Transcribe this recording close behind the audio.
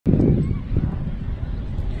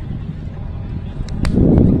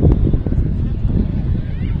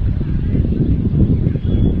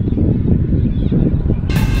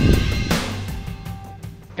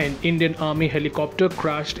Indian Army helicopter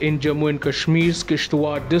crashed in Jammu and Kashmir's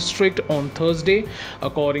Kishtwar district on Thursday.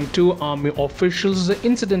 According to Army officials, the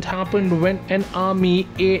incident happened when an Army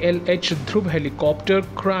ALH Dhruv helicopter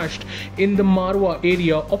crashed in the Marwa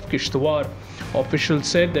area of Kishtwar. Officials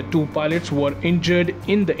said that 2 pilots were injured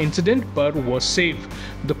in the incident but were safe.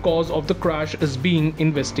 The cause of the crash is being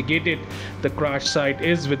investigated. The crash site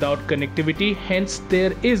is without connectivity, hence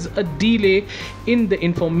there is a delay in the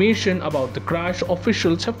information about the crash,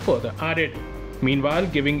 officials have further added. Meanwhile,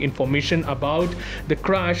 giving information about the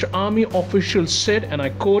crash, Army officials said, and I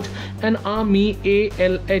quote, "An Army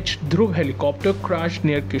ALH Dhruv helicopter crashed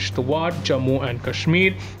near Kishtwar, Jammu and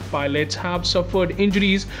Kashmir. Pilots have suffered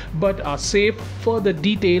injuries but are safe. Further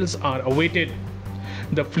details are awaited."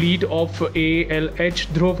 The fleet of ALH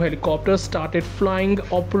Dhruv helicopters started flying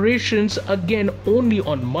operations again only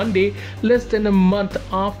on Monday, less than a month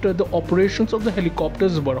after the operations of the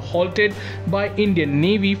helicopters were halted by Indian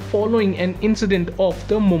Navy following an incident off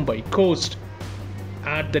the Mumbai coast.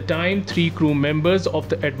 At the time, 3 crew members of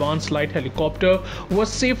the Advanced Light Helicopter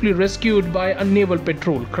were safely rescued by a naval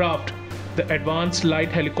patrol craft. The Advanced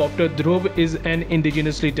Light Helicopter Dhruv is an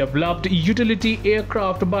indigenously developed utility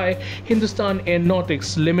aircraft by Hindustan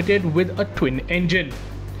Aeronautics Limited with a twin engine.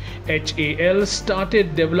 HAL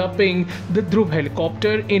started developing the Dhruv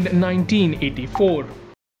helicopter in 1984.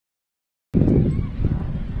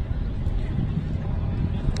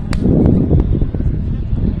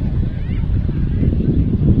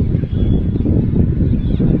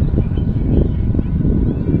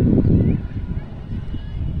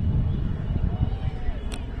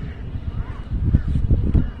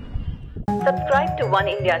 Subscribe to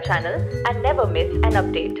Oneindia channel and never miss an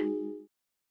update.